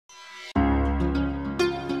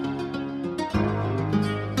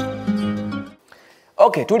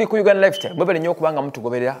Okay, tuli ku Uganda Lifestyle. Mwebale nnyo kubanga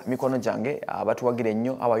mutugoberera mikono gyange abatuwagira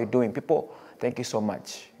nnyo. How are you doing people? Thank you so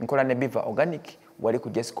much. Nkola ne Biva Organic wali ku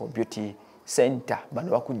Jesco Beauty Center.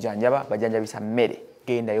 Bano bakujjanjaba bajanjabisa mmere.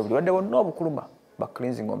 Genda yo bulwadde bonna obukuluma ba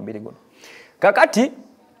cleansing omubiri guno. Kakati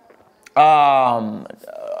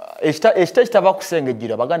ekita kitava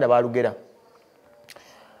kusengejjira baganda balugera.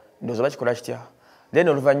 Ndozo bakikola kitya? Then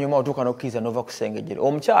oluvannyuma otuuka n'okkiriza n'ova kusengejjera.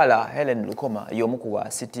 Omukyala Hellen Lukoma y'omu ku ba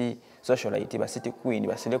city socialite, ba city queen,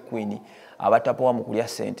 ba select queen abatapowa mu kulya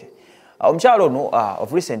ssente. Omukyala ono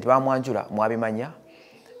of recent bamwanjula mwabimanya.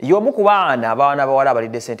 Y'omu ku baana bawala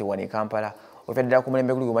abalidde ssente wano e Kampala. Ofeddera ku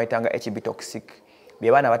mulembe guli gwe bayitanga HB toxic.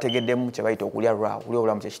 Bye baana bategeddemu kye bayita okulya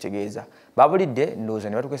obulamu kyekitegeeza. Babulidde ndowooza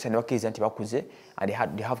ne batukwesa ne bakkiriza nti bakuze and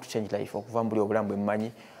they have to change life okuva mu buli obulamu bwe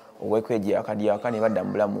mumanyi. Obwekweje akadiyaka ne badda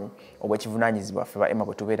mu bulamu obw'ekivunaanyizibwa ffe ba Emma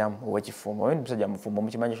bwe tubeeramu obw'ekifumbo. Oyo musajja mufumbo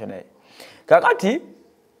mukimanyisho naye. Kakati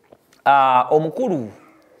omukulu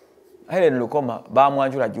Hellen Lukoma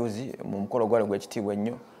bamwanjula juzi mu mukolo gwali gw'ekitiibwa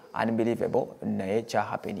ennyo unbelievable naye kya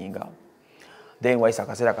happeninga. Then waisa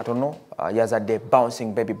akaseera katono yazadde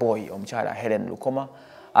bouncing baby boy omukyala Hellen Lukoma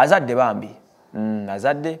azadde bambi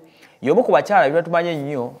azadde y'omu ku bakyala bye tumanye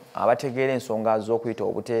nnyo abategeera ensonga z'okuyita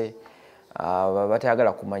obute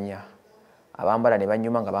batayagala kumanya abambala ne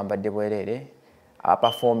banyuma nga bambadde bwereere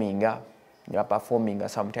performinga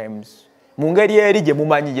sometimes mu ngeri eri gye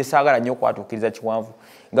mumanyi gye saagala nnyo okwatuukiriza kiwanvu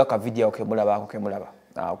nga ka video kemulaba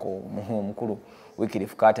ako mukulu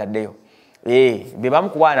Wycliffe kataddeyo be bamu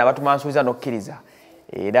ku baana batumansuubiza n'okkiriza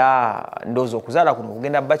era ndowooza okuzaala kuno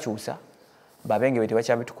kugenda bakyusa babenge bwe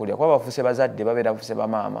tebakyabitukulira kuba bafuuse bazadde babeera bafuuse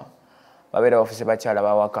bamaama babeera bafuuse bakyala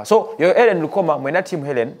bawaka. So yo Hellen Lukoma mwena team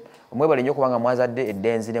Hellen omwebale nnyo kubanga mwazadde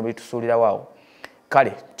eddenzi ne buli tusuulirawo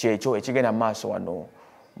kale kyekyo ekigenda mu maaso wano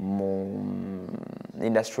mu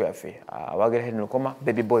industry yaffe awagira Hellen Lukoma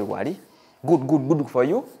baby boy wali good for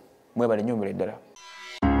you mwebale nnyo mbere ddala.